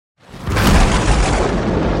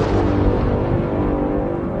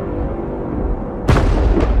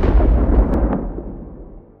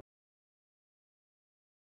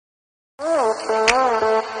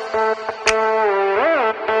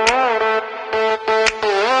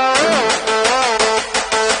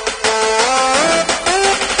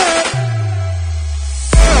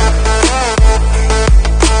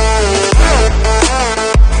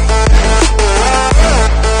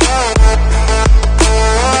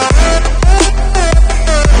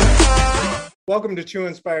Welcome to True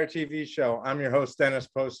Inspire TV show. I'm your host, Dennis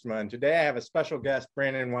Postma, and today I have a special guest,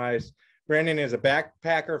 Brandon Weis. Brandon is a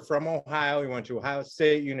backpacker from Ohio. He went to Ohio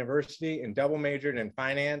State University and double majored in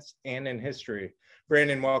finance and in history.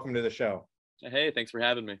 Brandon, welcome to the show. Hey, thanks for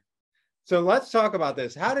having me. So let's talk about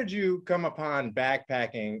this. How did you come upon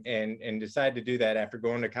backpacking and decide to do that after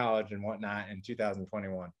going to college and whatnot in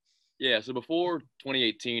 2021? Yeah, so before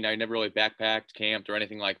 2018, I never really backpacked, camped, or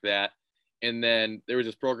anything like that. And then there was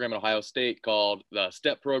this program at Ohio State called the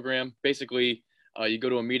STEP program. Basically, you go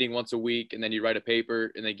to a meeting once a week, and then you write a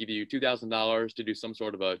paper, and they give you $2,000 to do some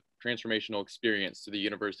sort of a transformational experience to the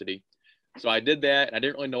university. So I did that, and I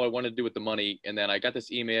didn't really know what I wanted to do with the money. And then I got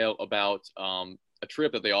this email about a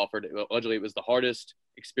trip that they offered. Allegedly, it was the hardest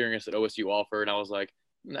experience that OSU offered. And I was like,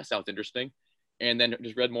 that sounds interesting. And then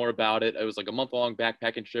just read more about it. It was like a month-long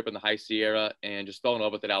backpacking trip in the High Sierra, and just fell in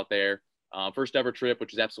love with it out there. First ever trip,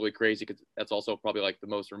 which is absolutely crazy because that's also probably like the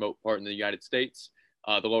most remote part in the United States,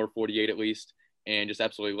 the lower 48 at least, and just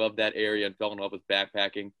absolutely loved that area and fell in love with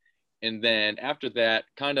backpacking. And then after that,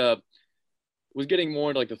 kind of was getting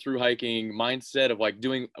more into like the through hiking mindset of like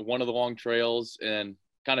doing one of the long trails, and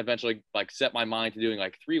kind of eventually like set my mind to doing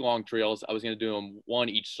like 3 long trails. I was going to do them one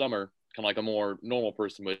each summer, kind of like a more normal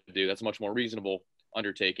person would do. That's a much more reasonable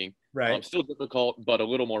undertaking. Right. Still difficult, but a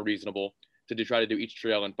little more reasonable to try to do each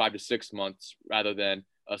trail in 5 to 6 months rather than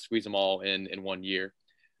squeeze them all in 1 year.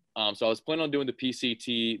 So I was planning on doing the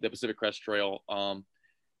PCT, the Pacific Crest Trail,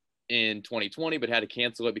 in 2020, but had to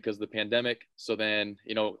cancel it because of the pandemic. So then,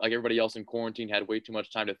 like everybody else in quarantine, had way too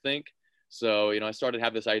much time to think. So, I started to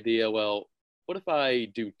have this idea, well, what if I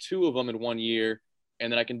do 2 of them in 1 year,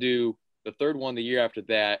 and then I can do the third one the year after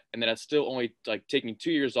that, and then that's still only like taking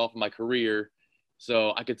 2 years off of my career.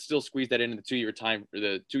 So I could still squeeze that into the 2-year time, or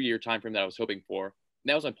the 2-year time frame that I was hoping for. And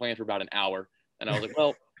that was my plan for about an hour. And I was like,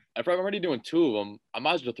 well, if I'm already doing 2 of them, I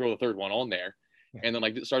might as well throw the third one on there. And then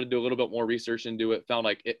like started to do a little bit more research into it. Found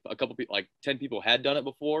like a couple people, like 10 people had done it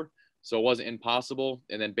before, so it wasn't impossible.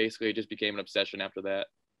 And then basically it just became an obsession after that.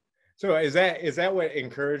 So is that what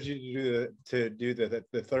encouraged you to do the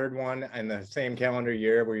third one in the same calendar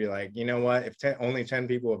year, where you're like, you know what, if only 10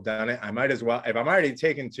 people have done it, I might as well, if I'm already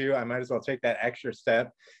taking 2, I might as well take that extra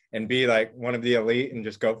step and be like one of the elite and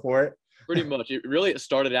just go for it? Pretty much. It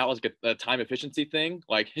started out as like a time efficiency thing,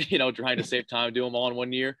 like, trying to save time, do them all in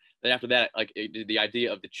 1 year. Then after that, like the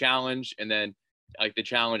idea of the challenge, and then like the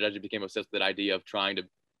challenge, I just became obsessed with that idea of trying to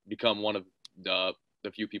become one of the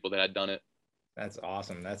few people that had done it. That's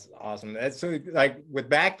awesome. That's so, like, with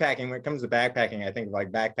backpacking, when it comes to backpacking, I think like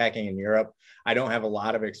backpacking in Europe, I don't have a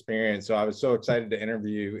lot of experience. So I was so excited to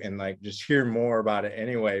interview and like just hear more about it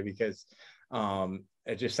anyway, because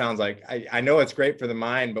it just sounds like, I know it's great for the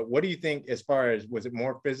mind, but what do you think as far as, was it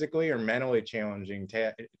more physically or mentally challenging,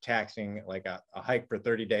 taxing like a hike for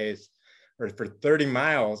 30 days or for 30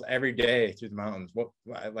 miles every day through the mountains? What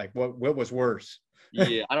was worse?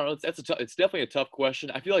 Yeah, I don't know. It's definitely a tough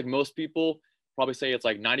question. I feel like most people probably say it's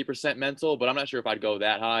like 90% mental, but I'm not sure if I'd go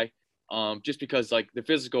that high. Just because like the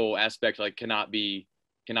physical aspect like cannot be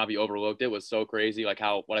overlooked. It was so crazy, like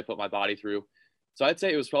what I put my body through. So I'd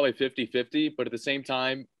say it was probably 50-50, but at the same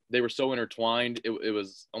time, they were so intertwined. It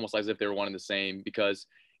was almost as if they were one and the same, because,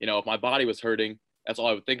 if my body was hurting, that's all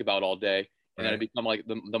I would think about all day. And then it become like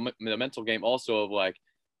the mental game also of like,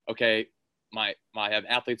 okay, I have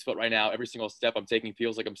athlete's foot right now. Every single step I'm taking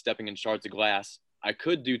feels like I'm stepping in shards of glass. I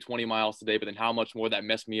could do 20 miles today, but then how much more that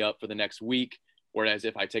messed me up for the next week. Whereas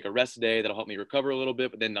if I take a rest day, that'll help me recover a little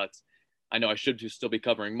bit, but then I know I should still be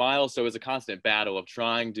covering miles. So it's a constant battle of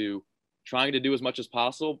trying to do as much as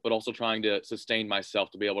possible, but also trying to sustain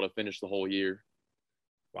myself to be able to finish the whole year.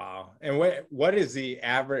 Wow. And what is the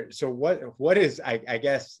average? So what is, I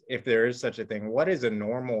guess, if there is such a thing, what is a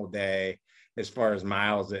normal day as far as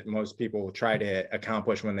miles that most people try to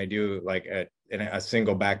accomplish when they do like a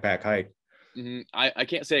single backpack hike? Mm-hmm. I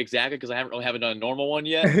can't say exactly because I haven't done a normal one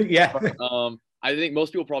yet. Yeah. But, I think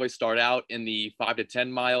most people probably start out in the 5 to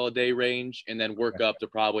 10 mile a day range and then work up to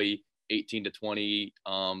probably 18 to 20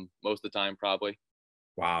 most of the time, probably.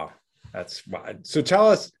 Wow. That's wild. So tell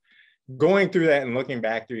us, going through that and looking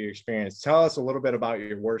back through your experience, tell us a little bit about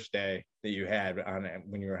your worst day that you had on it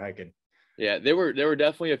when you were hiking. Yeah, there were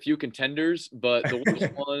definitely a few contenders, but the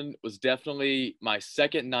worst one was definitely my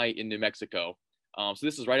second night in New Mexico. So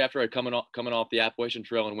this is right after I coming off the Appalachian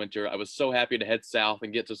Trail in winter. I was so happy to head south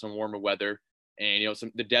and get to some warmer weather, and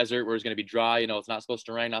the desert where it's going to be dry. It's not supposed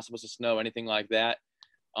to rain, not supposed to snow, anything like that.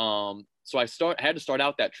 So I had to start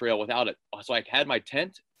out that trail without it. So I had my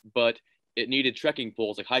tent, but it needed trekking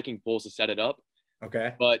poles, like hiking poles, to set it up.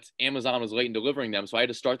 Okay. But Amazon was late in delivering them, so I had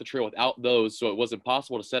to start the trail without those. So it was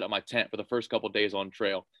impossible to set up my tent for the first couple of days on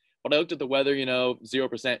trail. But I looked at the weather,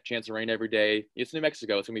 0% chance of rain every day. It's New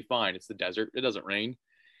Mexico. It's going to be fine. It's the desert. It doesn't rain.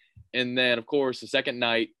 And then, of course, the second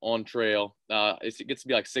night on trail, it gets to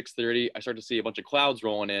be like 6:30. I start to see a bunch of clouds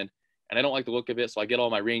rolling in, and I don't like the look of it. So I get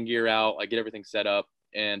all my rain gear out. I get everything set up,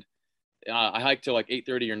 and I hiked till like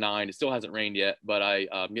 8:30 or 9. It still hasn't rained yet, but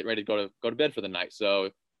I'm getting ready to go to bed for the night.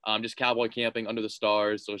 So I'm just cowboy camping under the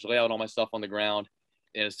stars. So I just lay out all my stuff on the ground,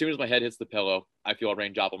 and as soon as my head hits the pillow, I feel a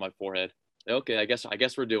rain drop on my forehead. Okay, I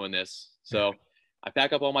guess we're doing this. So I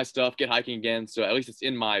pack up all my stuff, get hiking again. So at least it's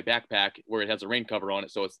in my backpack where it has a rain cover on it,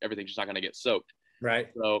 so everything's just not gonna get soaked. Right.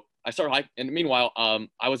 So I start hiking, and meanwhile,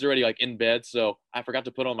 I was already like in bed, so I forgot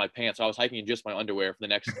to put on my pants. So I was hiking in just my underwear for the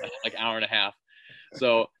next like hour and a half.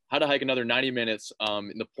 So I had to hike another 90 minutes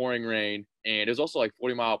in the pouring rain, and it was also like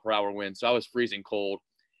 40-mile-per-hour wind, so I was freezing cold,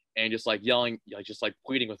 and just like yelling, like just like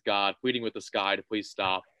pleading with God, pleading with the sky to please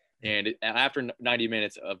stop. And after 90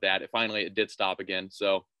 minutes of that, it did stop again.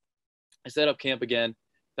 So I set up camp again,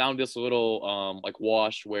 found this little like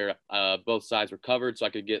wash where both sides were covered so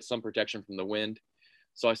I could get some protection from the wind.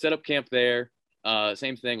 So I set up camp there.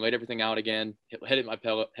 Same thing, laid everything out again, headed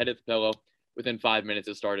the pillow. Within 5 minutes,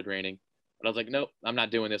 it started raining. But I was like, nope, I'm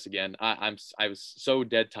not doing this again. I was so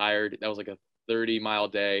dead tired. That was like a 30-mile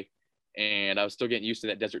day, and I was still getting used to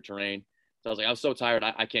that desert terrain. So I was like, I was so tired,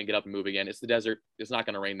 I can't get up and move again. It's the desert. It's not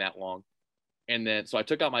going to rain that long. And then, so I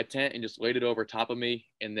took out my tent and just laid it over top of me.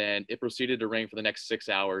 And then it proceeded to rain for the next 6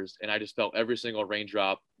 hours. And I just felt every single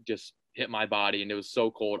raindrop just hit my body. And it was so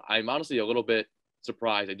cold. I'm honestly a little bit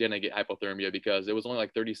surprised I didn't get hypothermia because it was only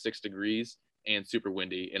like 36 degrees and super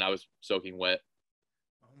windy. And I was soaking wet.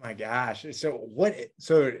 Oh my gosh. And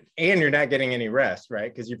you're not getting any rest,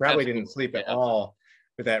 right? Because you probably didn't sleep at all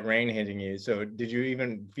with that rain hitting you. So did you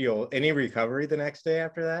even feel any recovery the next day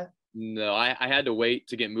after that? No, I had to wait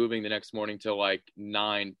to get moving the next morning till like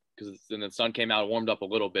 9 because then the sun came out, warmed up a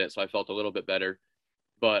little bit, so I felt a little bit better.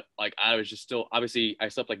 But like I was just still, obviously I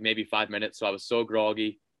slept like maybe 5 minutes, so I was so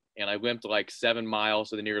groggy, and I limped like 7 miles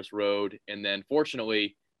to the nearest road. And then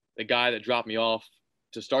fortunately, the guy that dropped me off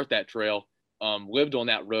to start that trail lived on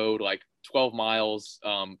that road like 12 miles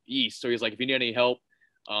east. So he's like, if you need any help,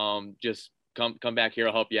 just come back here.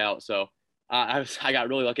 I'll help you out. So I got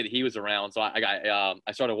really lucky that he was around. So I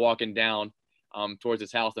started walking down towards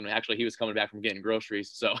his house, and actually he was coming back from getting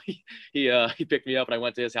groceries. So he picked me up, and I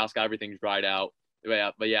went to his house, got everything dried out.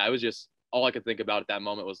 But yeah, it was just all I could think about at that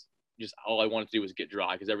moment was just all I wanted to do was get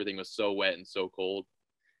dry because everything was so wet and so cold.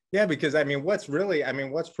 Yeah, because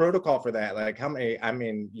what's protocol for that? Like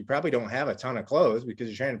you probably don't have a ton of clothes because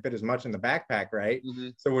you're trying to fit as much in the backpack, right? Mm-hmm.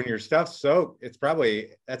 So when your stuff's soaked,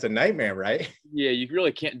 that's a nightmare, right? Yeah, you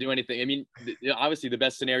really can't do anything. I mean, obviously the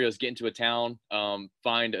best scenario is get into a town,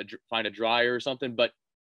 find a dryer or something. But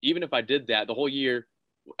even if I did that, the whole year,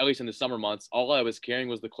 at least in the summer months, all I was carrying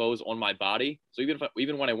was the clothes on my body. So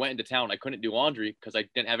even when I went into town, I couldn't do laundry because I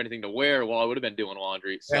didn't have anything to wear while I would have been doing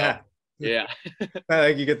laundry. So yeah.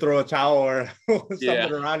 Like you could throw a towel or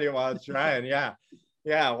something around you while it's drying. Yeah.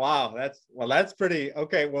 Wow. That's pretty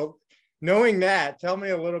okay. Well, knowing that, tell me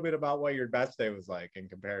a little bit about what your best day was like in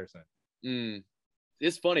comparison.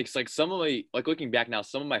 It's funny because like looking back now,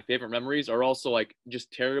 some of my favorite memories are also like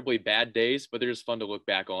just terribly bad days, but they're just fun to look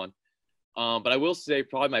back on. But I will say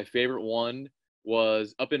probably my favorite one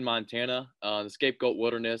was up in Montana, the Scapegoat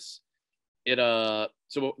Wilderness. So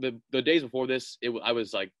the days before this, I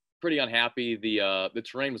was like pretty unhappy. The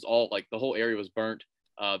terrain was all like the whole area was burnt.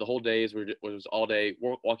 The whole days was all day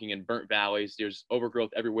walking in burnt valleys. There's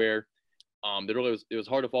overgrowth everywhere. It was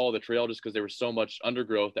hard to follow the trail just because there was so much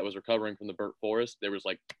undergrowth that was recovering from the burnt forest. There was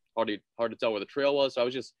like hard to tell where the trail was. So I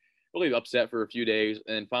was just really upset for a few days,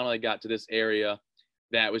 and finally got to this area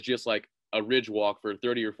that was just like a ridge walk for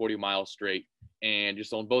 30 or 40 miles straight, and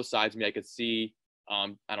just on both sides of me I could see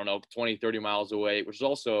I don't know 20, 30 miles away, which is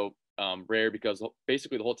also rare because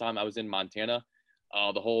basically the whole time I was in Montana,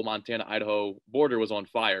 the whole Montana-Idaho border was on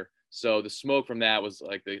fire. So the smoke from that was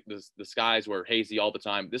like the skies were hazy all the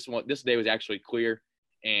time. This day was actually clear,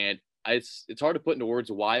 and it's hard to put into words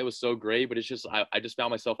why it was so great, but it's just I just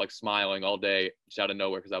found myself like smiling all day just out of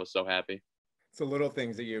nowhere because I was so happy. It's the little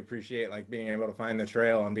things that you appreciate, like being able to find the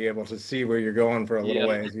trail and be able to see where you're going for a little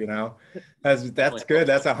ways, That's good.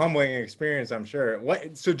 That's a humbling experience, I'm sure.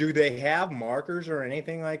 So do they have markers or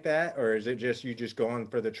anything like that? Or is it just you just going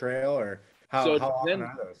for the trail, or how often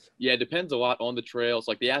are those? Yeah, it depends a lot on the trails.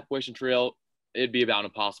 Like the Appalachian Trail, it'd be about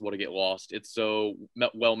impossible to get lost. It's so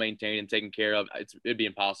well maintained and taken care of. It'd be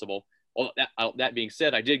impossible. Well, that being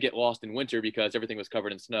said, I did get lost in winter because everything was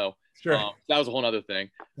covered in snow. Sure. That was a whole other thing.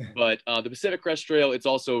 But the Pacific Crest Trail, it's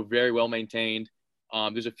also very well maintained.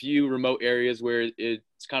 There's a few remote areas where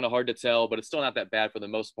it's kind of hard to tell, but it's still not that bad for the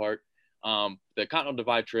most part. The Continental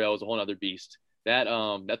Divide Trail is a whole other beast.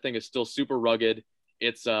 That thing is still super rugged.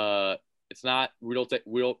 It's not real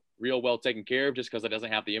well taken care of just because it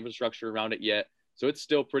doesn't have the infrastructure around it yet. So it's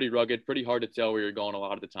still pretty rugged, pretty hard to tell where you're going a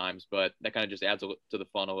lot of the times, but that kind of just adds to the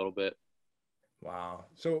fun a little bit. Wow.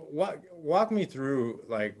 So walk me through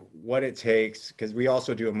like what it takes, because we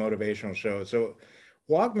also do a motivational show. So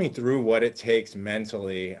walk me through what it takes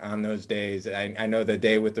mentally on those days. I know the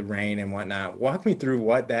day with the rain and whatnot. Walk me through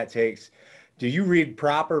what that takes. Do you read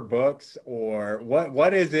proper books, or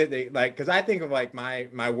what is it that, like, because I think of like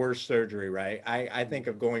my worst surgery, right? I think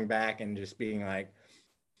of going back and just being like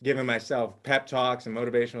giving myself pep talks and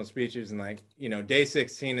motivational speeches, and like, day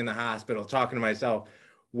 16 in the hospital talking to myself.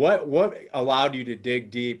 What allowed you to dig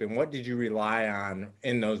deep, and what did you rely on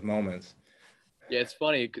in those moments? Yeah, it's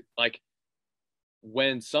funny. Like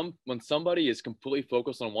when somebody is completely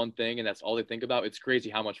focused on one thing and that's all they think about, it's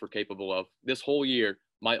crazy how much we're capable of. This whole year,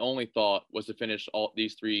 my only thought was to finish all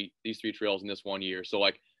these three trails in this one year. So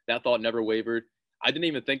like that thought never wavered. I didn't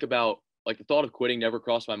even think about, like, the thought of quitting never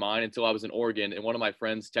crossed my mind until I was in Oregon and one of my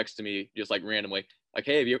friends texted me just like randomly, like,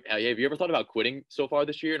 "Hey, have you ever thought about quitting so far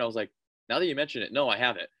this year?" And I was like, "Now that you mention it, no, I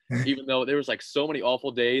haven't." Even though there was like so many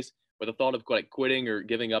awful days where the thought of like quitting or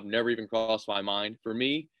giving up never even crossed my mind. For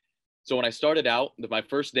me, so when I started out, my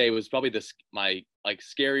first day was probably my like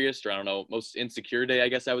scariest, or I don't know, most insecure day, I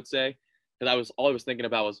guess I would say, because all I was thinking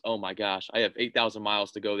about was, oh my gosh, I have 8,000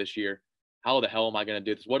 miles to go this year. How the hell am I going to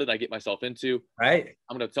do this? What did I get myself into? Right.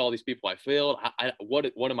 I'm going to tell all these people I failed.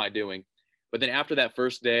 What am I doing? But then after that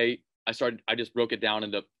first day, I just broke it down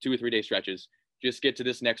into 2 or 3 day stretches. Just get to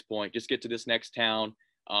this next point. Just get to this next town.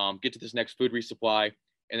 Get to this next food resupply.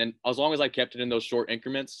 And then as long as I kept it in those short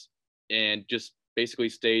increments and just basically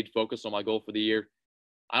stayed focused on my goal for the year,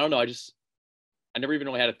 I don't know. I never even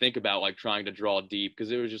really had to think about like trying to draw deep,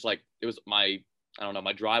 because it was just like, it was I don't know,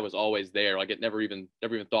 my drive was always there. Like it never even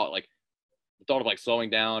thought like the thought of like slowing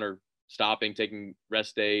down or stopping, taking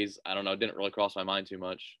rest days. I don't know. It didn't really cross my mind too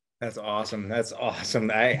much. That's awesome. That's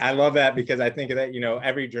awesome. I love that, because I think of that,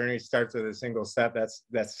 every journey starts with a single step.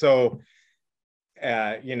 That's so,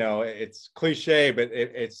 it's cliche, but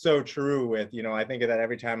it's so true with, I think of that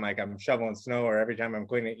every time, like I'm shoveling snow, or every time I'm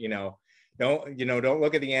cleaning, don't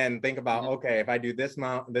look at the end. Think about, Mm-hmm. okay, if I do this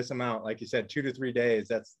amount, like you said, 2 to 3 days,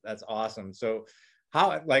 that's awesome. So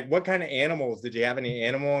what kind of animals, did you have any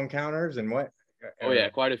animal encounters, and what? Oh yeah,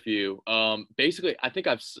 quite a few. Basically, I think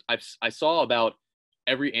I saw about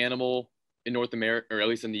every animal in North America, or at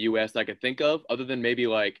least in the U.S., that I could think of, other than maybe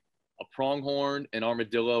like a pronghorn, an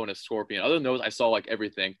armadillo, and a scorpion. Other than those, I saw like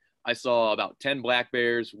everything. I saw about 10 black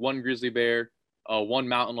bears, one grizzly bear, one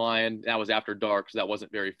mountain lion. That was after dark, so that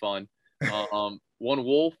wasn't very fun. One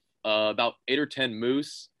wolf, about 8 or 10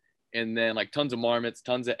 moose, and then like tons of marmots,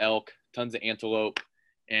 tons of elk, tons of antelope,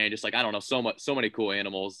 and just like, I don't know, so many cool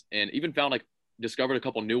animals, and even found like discovered a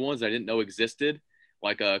couple new ones that I didn't know existed,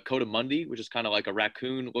 like a coatimundi, which is kind of like a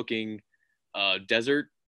raccoon-looking desert,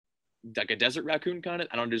 like a desert raccoon kind of.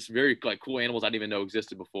 I don't know, just very like cool animals I didn't even know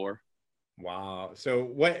existed before. Wow. So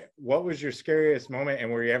what was your scariest moment,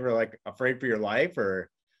 and were you ever like afraid for your life? Or,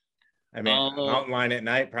 I mean, a Uh, mountain lion at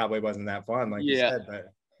night probably wasn't that fun, like you yeah. said,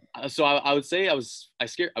 but So I would say I was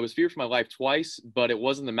feared for my life twice, but it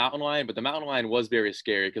wasn't the mountain lion. But the mountain lion was very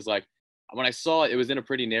scary, because like when I saw it, it was in a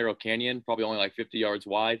pretty narrow canyon, probably only like 50 yards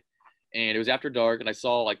wide, and it was after dark. And I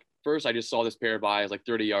saw, like, first I just saw this pair of eyes like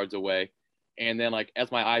 30 yards away, and then like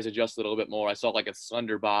as my eyes adjusted a little bit more, I saw like a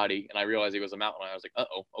slender body, and I realized it was a mountain lion. I was like,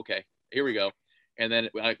 oh, okay, here we go. And then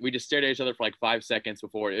like, we just stared at each other for like 5 seconds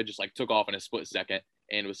before it just like took off in a split second,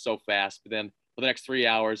 and it was so fast. But then for the next 3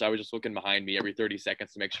 hours, I was just looking behind me every 30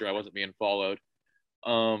 seconds to make sure I wasn't being followed.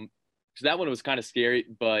 Um, so that one was kind of scary,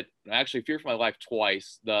 but I actually feared for my life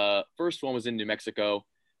twice. The first one was in New Mexico.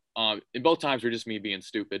 And both times were just me being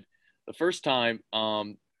stupid. The first time,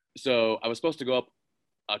 so I was supposed to go up,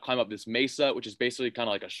 climb up this mesa, which is basically kind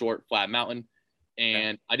of like a short, flat mountain. yeah.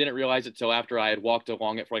 And I didn't realize it till after I had walked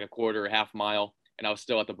along it for like a quarter or half mile, and I was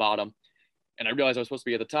still at the bottom. And I realized I was supposed to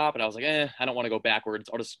be at the top, and I was like, I don't want to go backwards.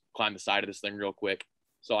 I'll just climb the side of this thing real quick.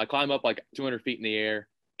 So I climb up like 200 feet in the air,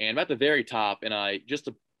 and I'm at the very top. And I just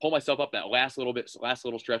to pull myself up that last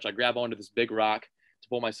little stretch, I grab onto this big rock to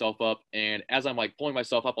pull myself up. And as I'm like pulling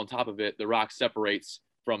myself up on top of it, the rock separates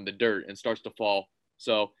from the dirt and starts to fall.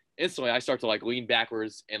 So instantly, I start to like lean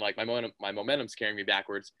backwards, and like my momentum's carrying me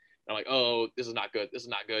backwards. And I'm like, oh, this is not good. This is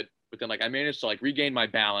not good. But then like I managed to like regain my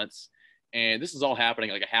balance, and this is all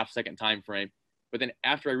happening like a half-second time frame. But then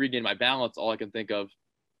after I regain my balance, all I can think of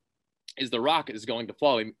is the rock is going to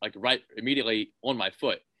fall like right immediately on my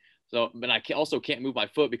foot. So, but also can't move my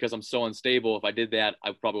foot because I'm so unstable. If I did that,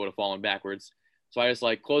 I probably would have fallen backwards. So I just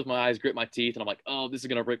like close my eyes, grit my teeth, and I'm like, oh, this is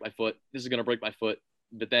gonna break my foot. This is gonna break my foot.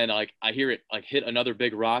 But then like I hear it like hit another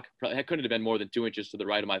big rock. It couldn't have been more than 2 inches to the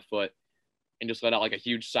right of my foot, and just let out like a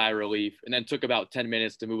huge sigh of relief. And then took about 10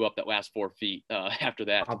 minutes to move up that last 4 feet after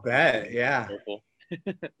that. I'll bet. Yeah. Careful.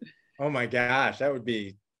 Oh my gosh, that would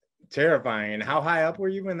be terrifying. And how high up were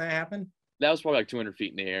you when that happened? That was probably like 200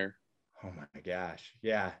 feet in the air. Oh my gosh.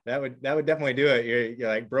 Yeah, that would definitely do it. You're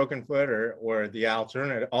like broken foot, or the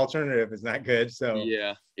alternative is not good. So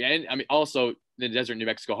Yeah. Yeah. And I mean, also in the desert, New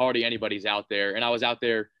Mexico, hardly anybody's out there. And I was out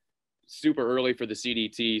there super early for the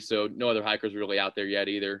CDT. So no other hikers really out there yet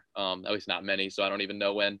either. At least not many. So I don't even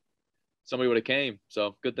know when somebody would have came.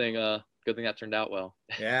 So good thing that turned out well.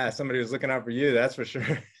 yeah, somebody was looking out for you, that's for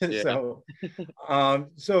sure. Yeah.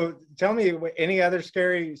 So tell me any other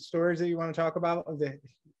scary stories that you want to talk about?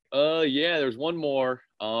 Yeah, there's one more.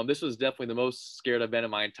 This was definitely the most scared I've been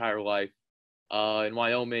in my entire life. In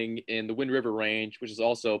Wyoming, in the Wind River Range, which is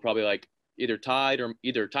also probably like either tied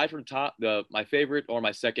for the top, my favorite or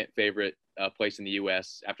my second favorite place in the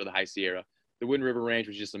U.S. after the High Sierra. The Wind River Range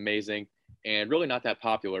was just amazing and really not that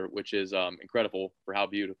popular, which is incredible for how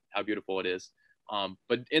beautiful it is.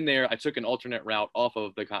 But in there, I took an alternate route off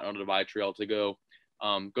of the Continental Divide Trail to go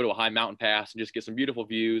to a high mountain pass and just get some beautiful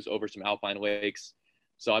views over some alpine lakes.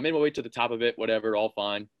 So I made my way to the top of it, whatever, all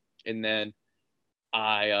fine. And then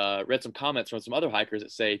I read some comments from some other hikers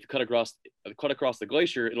that say if you cut across the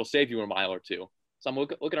glacier, it'll save you a mile or two. So I'm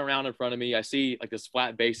looking around in front of me. I see like this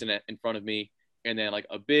flat basin in front of me, and then like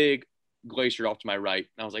a big glacier off to my right.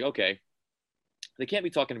 And I was like, okay, they can't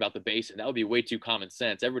be talking about the basin. That would be way too common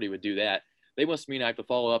sense. Everybody would do that. They must mean I have to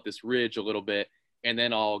follow up this ridge a little bit, and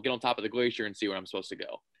then I'll get on top of the glacier and see where I'm supposed to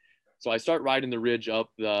go. So I start riding the ridge up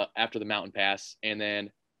after the mountain pass, and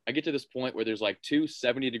then I get to this point where there's like two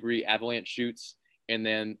 70-degree avalanche chutes, and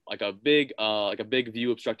then like a big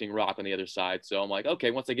view obstructing rock on the other side. So I'm like,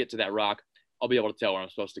 okay, once I get to that rock, I'll be able to tell where I'm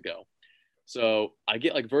supposed to go. So I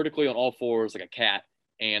get like vertically on all fours like a cat,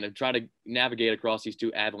 and I'm trying to navigate across these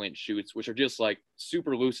two avalanche chutes, which are just like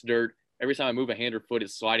super loose dirt. Every time I move a hand or foot,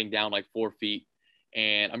 it's sliding down like 4 feet,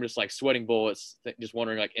 and I'm just like sweating bullets, just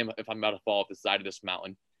wondering like if I'm about to fall off the side of this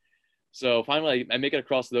mountain. So finally, I make it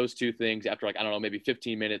across those two things after like, I don't know, maybe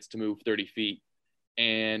 15 minutes to move 30 feet.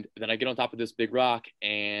 And then I get on top of this big rock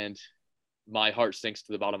and my heart sinks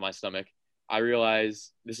to the bottom of my stomach. I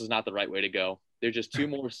realize this is not the right way to go. There's just two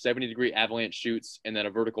more 70-degree avalanche chutes and then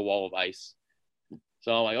a vertical wall of ice.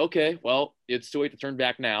 So I'm like, okay, well, it's too late to turn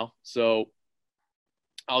back now. So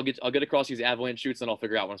I'll get across these avalanche chutes and I'll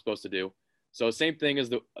figure out what I'm supposed to do. So same thing as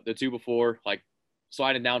the two before, like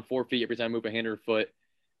sliding down 4 feet every time I move a hand or foot.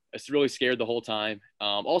 It's really scared the whole time.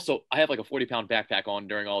 Also, I have like a 40-pound backpack on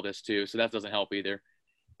during all this too, so that doesn't help either.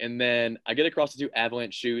 And then I get across the two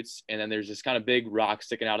avalanche chutes, and then there's this kind of big rock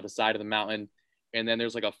sticking out of the side of the mountain. And then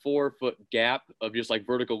there's like a 4-foot gap of just like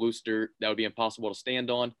vertical loose dirt that would be impossible to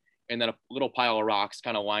stand on. And then a little pile of rocks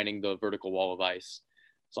kind of lining the vertical wall of ice.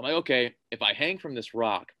 So I'm like, okay, if I hang from this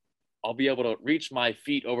rock, I'll be able to reach my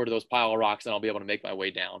feet over to those pile of rocks and I'll be able to make my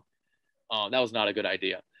way down. That was not a good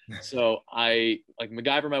idea. So I like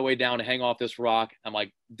MacGyver my way down to hang off this rock. I'm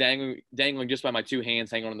like dangling just by my two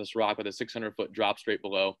hands, hanging on this rock with a 600-foot drop straight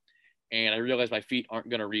below. And I realize my feet aren't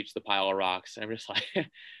going to reach the pile of rocks. And I'm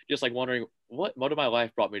just like wondering what of my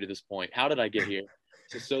life brought me to this point? How did I get here?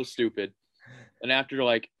 This is so stupid. And after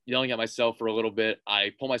like yelling at myself for a little bit,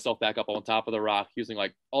 I pull myself back up on top of the rock using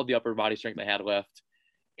like all the upper body strength I had left.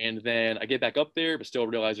 And then I get back up there, but still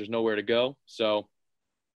realize there's nowhere to go. So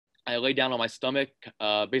I lay down on my stomach,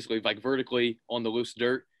 basically like vertically on the loose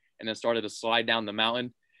dirt, and then started to slide down the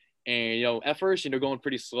mountain. And, at first, going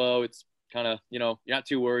pretty slow. It's kind of, you're not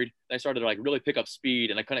too worried. I started to like really pick up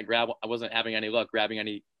speed, and I wasn't having any luck grabbing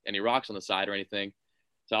any rocks on the side or anything.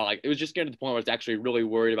 So like, it was just getting to the point where I was actually really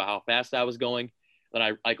worried about how fast I was going. Then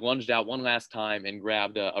I like lunged out one last time and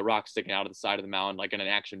grabbed a rock sticking out of the side of the mountain, like in an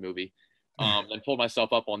action movie. Then pulled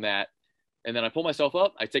myself up on that. And then I pull myself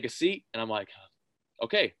up, I take a seat, and I'm like,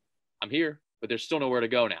 okay, I'm here, but there's still nowhere to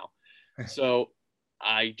go now. So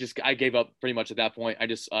I gave up pretty much at that point. I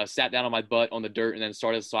just sat down on my butt on the dirt and then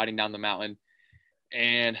started sliding down the mountain.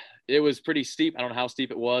 And it was pretty steep. I don't know how steep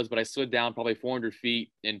it was, but I slid down probably 400 feet.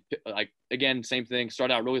 And like, again, same thing,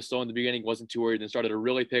 started out really slow in the beginning, wasn't too worried, then started to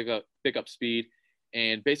really pick up speed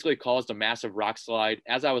and basically caused a massive rock slide.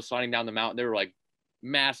 As I was sliding down the mountain, there were like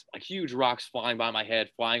huge rocks flying by my head,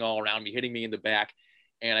 flying all around me, hitting me in the back.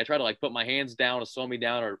 And I try to like put my hands down to slow me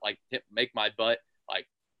down or like make my butt like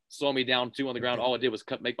slow me down too on the ground. All it did was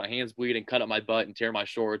make my hands bleed and cut up my butt and tear my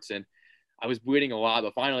shorts. And I was bleeding a lot,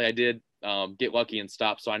 but finally I did get lucky and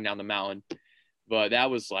stop sliding down the mountain. But that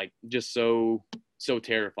was like just so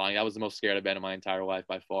terrifying. That was the most scared I've been in my entire life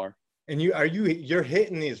by far. And you're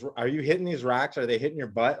hitting these, are you hitting these rocks? Are they hitting your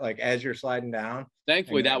butt like as you're sliding down?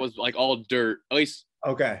 Thankfully, that was like all dirt. At least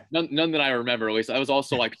okay. None that I remember. At least I was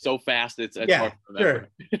also like so fast. It's Yeah, hard to remember.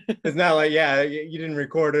 sure. It's not like, yeah, you didn't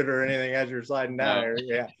record it or anything as you're sliding down. No.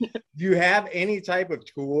 Yeah. Do you have any type of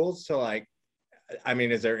tools to like, I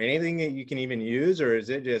mean, is there anything that you can even use, or is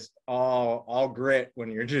it just all grit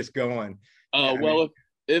when you're just going? Yeah, Well,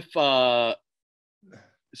 if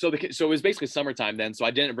so it was basically summertime then, so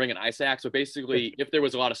I didn't bring an ice axe. So basically, if there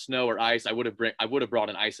was a lot of snow or ice, I would have brought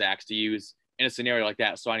an ice axe to use in a scenario like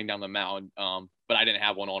that, sliding down the mountain. But I didn't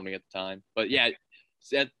have one on me at the time. But yeah,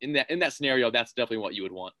 in that scenario, that's definitely what you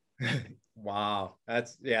would want. Wow,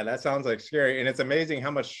 that sounds like scary, and it's amazing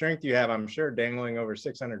how much strength you have. I'm sure dangling over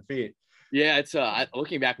 600 feet. Yeah, it's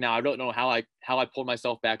looking back now, I don't know how I pulled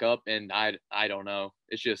myself back up, and I don't know.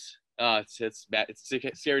 It's just it's bad. It's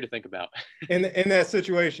scary to think about. In that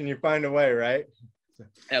situation, you find a way, right?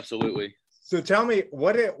 Absolutely. So tell me,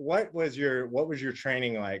 what was your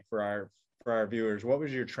training like for our viewers? What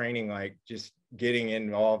was your training like? Just getting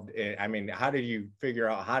involved in, I mean, how did you figure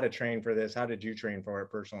out how to train for this? How did you train for it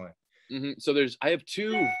personally? Mm-hmm. So I have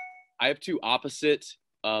two opposite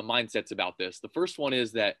mindsets about this. The first one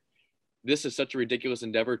is that this is such a ridiculous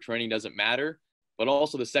endeavor, training doesn't matter. But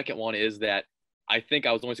also the second one is that I think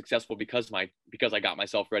I was only successful because I got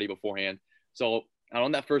myself ready beforehand. So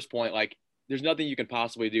on that first point, like there's nothing you can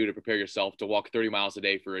possibly do to prepare yourself to walk 30 miles a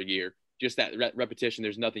day for a year. Just that repetition,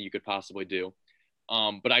 there's nothing you could possibly do.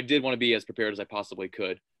 But I did want to be as prepared as I possibly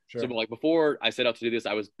could. Sure. So like before I set out to do this,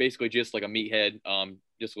 I was basically just like a meathead,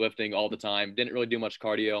 just lifting all the time. Didn't really do much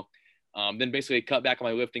cardio. Then basically cut back on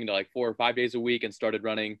my lifting to like 4 or 5 days a week and started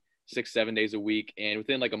running 6-7 days a week. And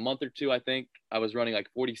within like a month or two, I think I was running like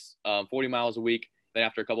 40 miles a week. Then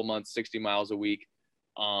after a couple months, 60 miles a week.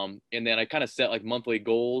 And then I kind of set like monthly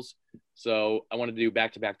goals. So I wanted to do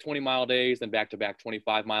back-to-back 20-mile days, then back-to-back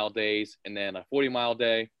 25-mile days, and then a 40-mile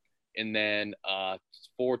day, and then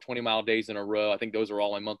 4 20-mile days in a row. I think those are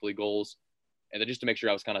all my monthly goals. And then just to make sure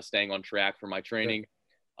I was kind of staying on track for my training.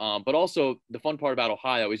 But also the fun part about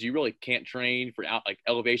Ohio is you really can't train for like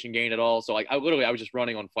elevation gain at all. So like I was just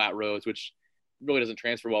running on flat roads, which really doesn't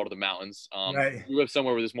transfer well to the mountains. Right. If you live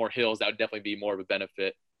somewhere where there's more hills, that would definitely be more of a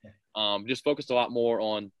benefit. Just focused a lot more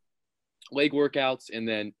on leg workouts, and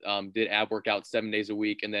then did ab workouts 7 days a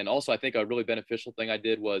week. And then also I think a really beneficial thing I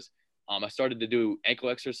did was I started to do ankle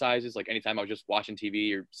exercises. Like anytime I was just watching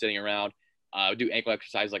TV or sitting around, I would do ankle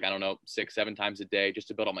exercises, like, I don't know, 6-7 times a day just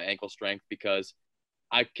to build up my ankle strength, because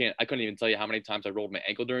I couldn't even tell you how many times I rolled my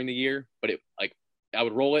ankle during the year, but I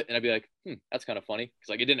would roll it and I'd be like, that's kind of funny. Cause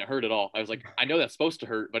like, it didn't hurt at all. I was like, I know that's supposed to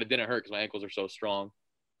hurt, but it didn't hurt because my ankles are so strong.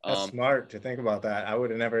 That's smart to think about that. I would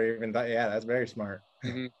have never even thought, yeah, that's very smart.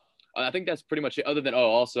 Mm-hmm. I think that's pretty much it. Other than,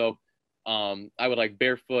 also, I would like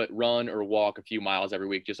barefoot run or walk a few miles every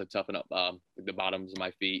week just to toughen up the bottoms of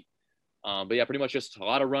my feet. But yeah, pretty much just a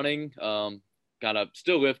lot of running, kind of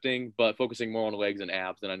still lifting, but focusing more on legs and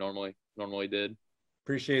abs than I normally did.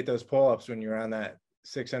 Appreciate those pull-ups when you're on that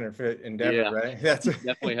 600-foot endeavor, yeah, right? That's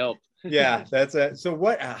definitely helped. Yeah, that's it. So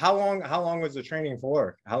how long was the training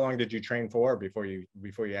for? How long did you train for before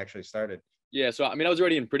you actually started? Yeah, so I mean, I was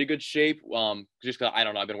already in pretty good shape. Just cause I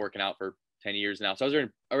don't know, I've been working out for 10 years now, so I was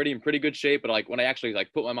already in pretty good shape. But like when I actually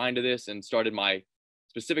like put my mind to this and started my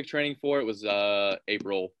specific training for it was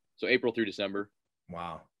April through December.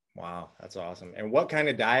 Wow, that's awesome. And what kind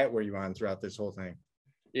of diet were you on throughout this whole thing?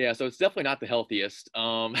 Yeah, so it's definitely not the healthiest.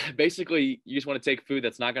 Basically, you just want to take food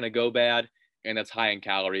that's not going to go bad and that's high in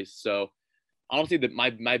calories. So honestly,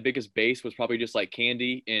 my biggest base was probably just like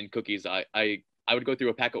candy and cookies. I would go through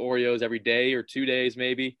a pack of Oreos every day or 2 days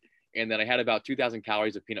maybe, and then I had about 2,000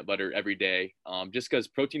 calories of peanut butter every day. Just because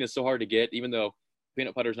protein is so hard to get, even though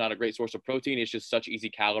peanut butter is not a great source of protein, it's just such easy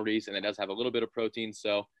calories, and it does have a little bit of protein,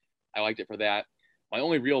 so I liked it for that. My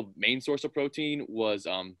only real main source of protein was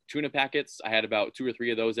tuna packets. I had about 2 or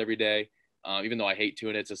 3 of those every day, even though I hate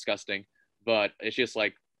tuna, it's disgusting. But it's just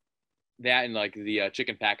like that, and like the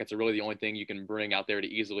chicken packets are really the only thing you can bring out there to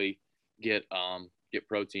easily get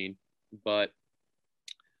protein. But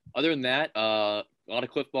other than that, a lot of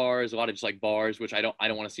Cliff Bars, a lot of just like bars, which I don't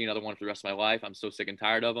want to see another one for the rest of my life. I'm so sick and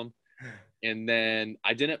tired of them. And then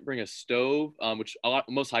I didn't bring a stove, which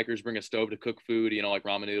most hikers bring a stove to cook food, like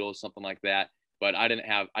ramen noodles, something like that. But I didn't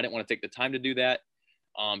want to take the time to do that,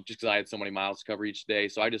 just because I had so many miles to cover each day.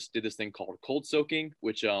 So I just did this thing called cold soaking,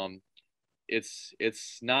 which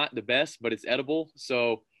it's not the best, but it's edible.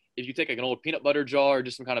 So if you take like an old peanut butter jar or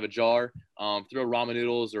just some kind of a jar, throw ramen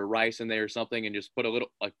noodles or rice in there or something, and just put a little,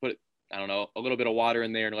 like put, I don't know, a little bit of water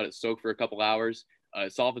in there and let it soak for a couple hours.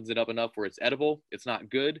 It softens it up enough where it's edible. It's not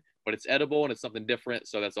good, but it's edible and it's something different.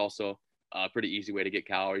 So that's also a pretty easy way to get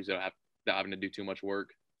calories without having to do too much work.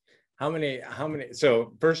 How many,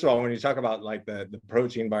 so first of all, when you talk about like the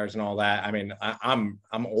protein bars and all that, I mean, I'm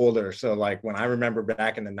older. So like when I remember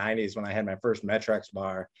back in the 90s when I had my first Metrex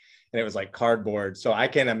bar and it was like cardboard. So I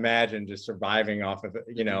can't imagine just surviving off of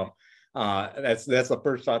it, that's the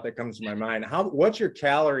first thought that comes to my mind. What's your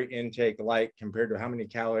calorie intake like compared to how many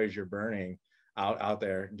calories you're burning out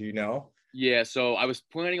there? Do you know? Yeah, so I was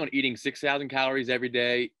planning on eating 6,000 calories every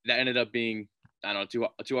day. That ended up being, I don't know,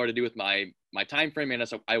 too hard to do with my time frame. And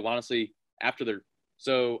so I honestly, after the,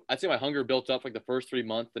 so I'd say my hunger built up like the first 3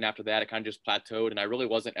 months. And after that, it kind of just plateaued. And I really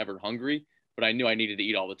wasn't ever hungry, but I knew I needed to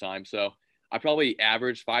eat all the time. So I probably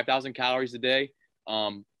averaged 5,000 calories a day.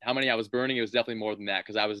 How many I was burning, it was definitely more than that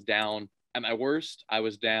because I was down at my worst. I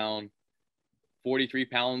was down 43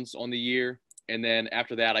 pounds on the year. And then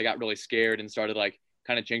after that, I got really scared and started like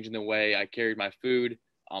kind of changing the way I carried my food.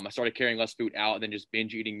 I started carrying less food out and then just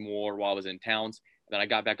binge eating more while I was in towns. And then I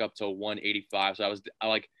got back up to 185. So I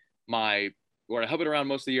like where I hovered around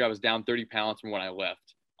most of the year, I was down 30 pounds from when I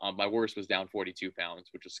left. My worst was down 42 pounds,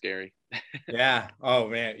 which was scary. Yeah. Oh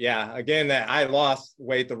man. Yeah. Again, that I lost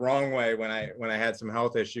weight the wrong way when I had some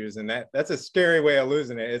health issues, and that's a scary way of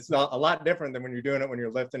losing it. It's not a lot different than when you're doing it when you're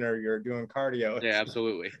lifting or you're doing cardio. Yeah,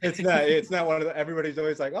 absolutely. It's not one of the, everybody's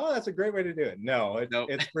always like, oh, that's a great way to do it. No, Nope.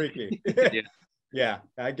 it's freaky. Yeah. Yeah,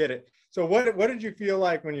 I get it. So what did you feel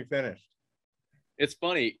like when you finished? It's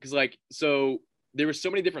funny because so there were so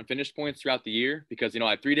many different finish points throughout the year because I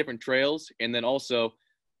had 3 different trails, and then also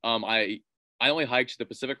I only hiked the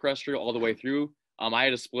Pacific Crest Trail all the way through. I had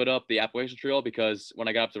to split up the Appalachian Trail because when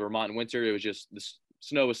I got up to Vermont in winter, it was just the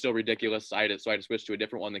snow was still ridiculous. So I had to switch to a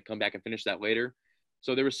different one and come back and finish that later.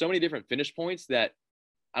 So there were so many different finish points that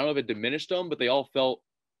I don't know if it diminished them, but they all felt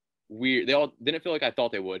weird. They all didn't feel like I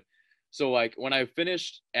thought they would. So like when I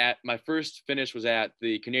finished at my first finish was at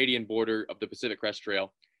the Canadian border of the Pacific Crest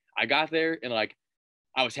Trail. I got there and like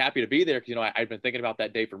I was happy to be there because I'd been thinking about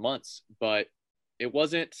that day for months, but it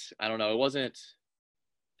wasn't, I don't know, it wasn't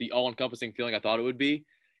the all-encompassing feeling I thought it would be.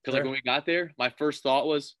 Because like when we got there, my first thought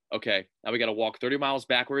was, okay, now we got to walk 30 miles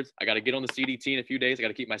backwards. I got to get on the CDT in a few days. I got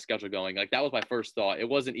to keep my schedule going. Like that was my first thought. It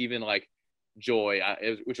wasn't even like joy,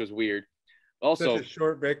 which was weird. Also, such a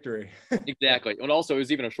short victory. exactly. And also, it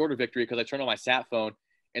was even a shorter victory because I turned on my sat phone,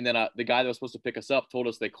 and then the guy that was supposed to pick us up told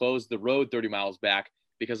us they closed the road 30 miles back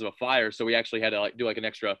because of a fire. So we actually had to like do like an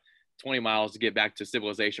extra 20 miles to get back to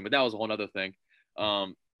civilization. But that was a whole other thing.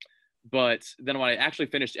 But then when I actually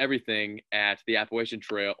finished everything at the Appalachian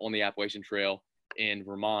Trail on the Appalachian Trail in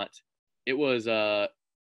Vermont, it was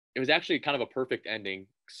actually kind of a perfect ending.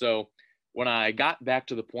 So when I got back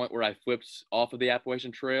to the point where I flipped off of the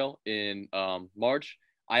Appalachian Trail in March,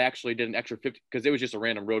 I actually did an extra 50 because it was just a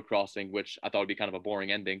random road crossing, which I thought would be kind of a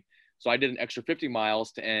boring ending. So I did an extra 50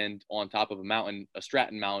 miles to end on top of a mountain, a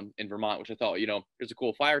Stratton Mountain in Vermont, which I thought, there's a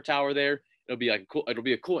cool fire tower there. It'll be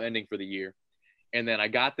a cool ending for the year. And then I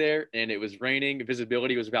got there and it was raining.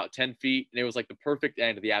 Visibility was about 10 feet. And it was like the perfect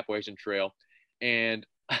end of the Appalachian Trail. And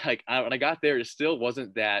when I got there, it still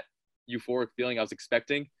wasn't that euphoric feeling I was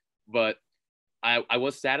expecting. But I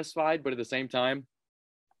was satisfied. But at the same time,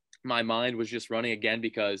 my mind was just running again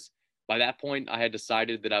because by that point, I had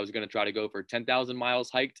decided that I was going to try to go for 10,000 miles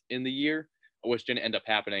hiked in the year, which didn't end up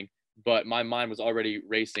happening. But my mind was already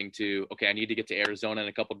racing to, okay, I need to get to Arizona in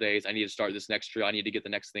a couple of days. I need to start this next trail. I need to get the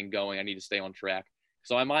next thing going. I need to stay on track.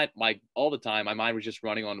 So all the time, my mind was just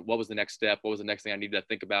running on what was the next step, what was the next thing I needed to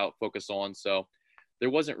think about, focus on. So there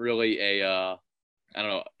wasn't really I don't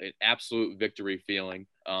know, an absolute victory feeling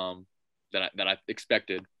that I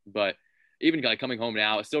expected. But even like coming home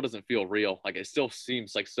now, it still doesn't feel real. Like it still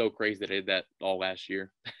seems like so crazy that I did that all last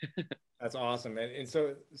year. That's awesome. And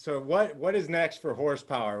so what is next for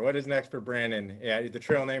Horsepower? What is next for Brandon? Yeah, the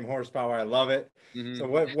trail name Horsepower. I love it. Mm-hmm. So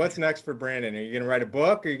what's next for Brandon? Are you going to write a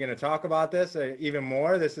book? Are you going to talk about this even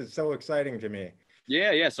more? This is so exciting to me.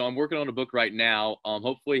 Yeah. So I'm working on a book right now.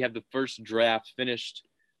 Hopefully have the first draft finished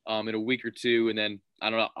in a week or two. And then I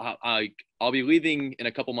don't know, I'll be leaving in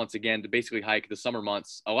a couple months again to basically hike the summer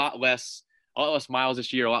months, a lot less miles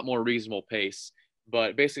this year, a lot more reasonable pace.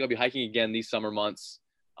 But basically I'll be hiking again these summer months.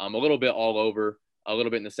 A little bit all over, a little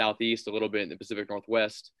bit in the Southeast, a little bit in the Pacific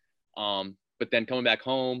Northwest. But then coming back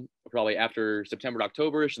home probably after September,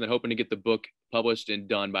 October-ish, and then hoping to get the book published and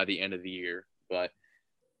done by the end of the year. But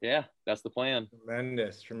yeah, that's the plan.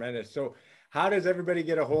 Tremendous. So how does everybody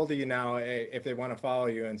get a hold of you now if they want to follow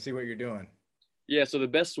you and see what you're doing? Yeah, so the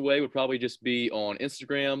best way would probably just be on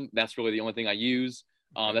Instagram. That's really the only thing I use.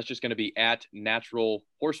 That's just going to be at natural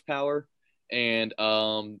horsepower. And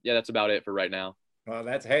yeah, that's about it for right now. Well,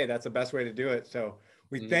 that's the best way to do it. So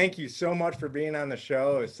we Mhm. thank you so much for being on the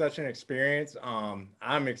show. It's such an experience.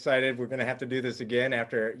 I'm excited. We're going to have to do this again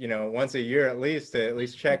after, once a year at least, to at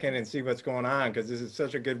least check in and see what's going on, because this is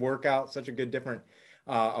such a good workout, such a good different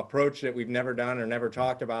approach that we've never done or never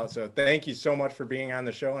talked about. So thank you so much for being on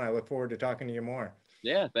the show, and I look forward to talking to you more.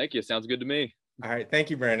 Yeah, thank you. Sounds good to me. All right. Thank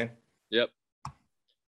you, Brandon. Yep.